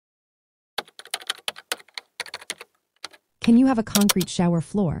Can you have a concrete shower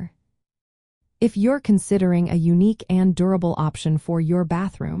floor? If you're considering a unique and durable option for your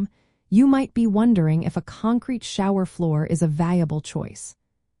bathroom, you might be wondering if a concrete shower floor is a valuable choice.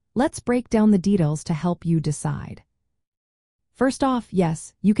 Let's break down the details to help you decide. First off,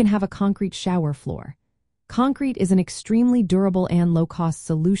 yes, you can have a concrete shower floor. Concrete is an extremely durable and low-cost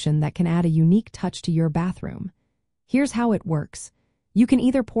solution that can add a unique touch to your bathroom. Here's how it works. You can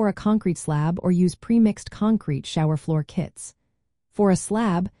either pour a concrete slab or use pre-mixed concrete shower floor kits. For a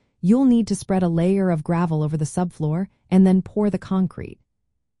slab, you'll need to spread a layer of gravel over the subfloor and then pour the concrete.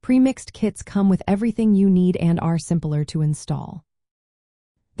 Pre-mixed kits come with everything you need and are simpler to install.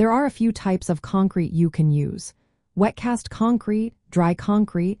 There are a few types of concrete you can use: wet cast concrete, dry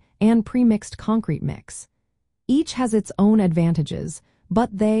concrete, and pre-mixed concrete mix. Each has its own advantages,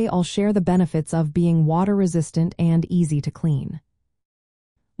 but they all share the benefits of being water-resistant and easy to clean.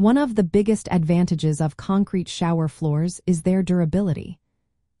 One of the biggest advantages of concrete shower floors is their durability.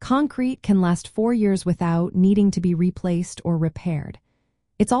 Concrete can last 4 years without needing to be replaced or repaired.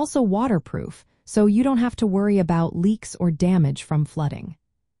 It's also waterproof, so you don't have to worry about leaks or damage from flooding.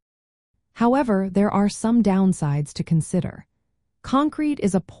 However, there are some downsides to consider. Concrete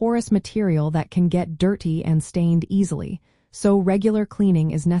is a porous material that can get dirty and stained easily, so regular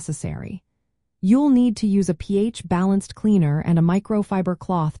cleaning is necessary. You'll need to use a pH-balanced cleaner and a microfiber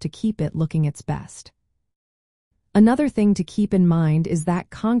cloth to keep it looking its best. Another thing to keep in mind is that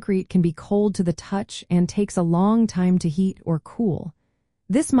concrete can be cold to the touch and takes a long time to heat or cool.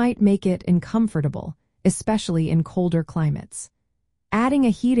 This might make it uncomfortable, especially in colder climates. Adding a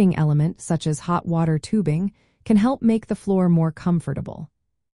heating element, such as hot water tubing, can help make the floor more comfortable.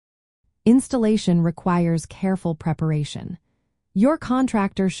 Installation requires careful preparation. Your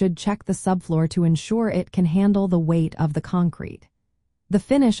contractor should check the subfloor to ensure it can handle the weight of the concrete. The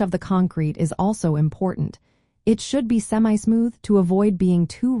finish of the concrete is also important. It should be semi-smooth to avoid being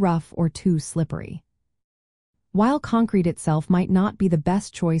too rough or too slippery. While concrete itself might not be the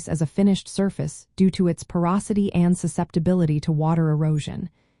best choice as a finished surface due to its porosity and susceptibility to water erosion,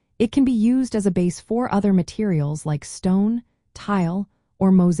 it can be used as a base for other materials like stone, tile, or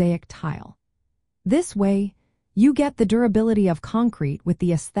mosaic tile. This way, you get the durability of concrete with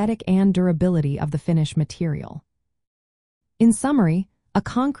the aesthetic and durability of the finished material. In summary, a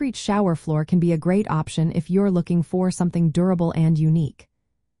concrete shower floor can be a great option if you're looking for something durable and unique.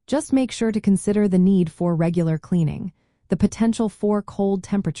 Just make sure to consider the need for regular cleaning, the potential for cold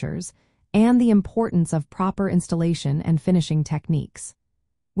temperatures, and the importance of proper installation and finishing techniques.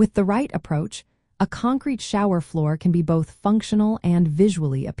 With the right approach, a concrete shower floor can be both functional and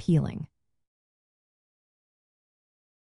visually appealing.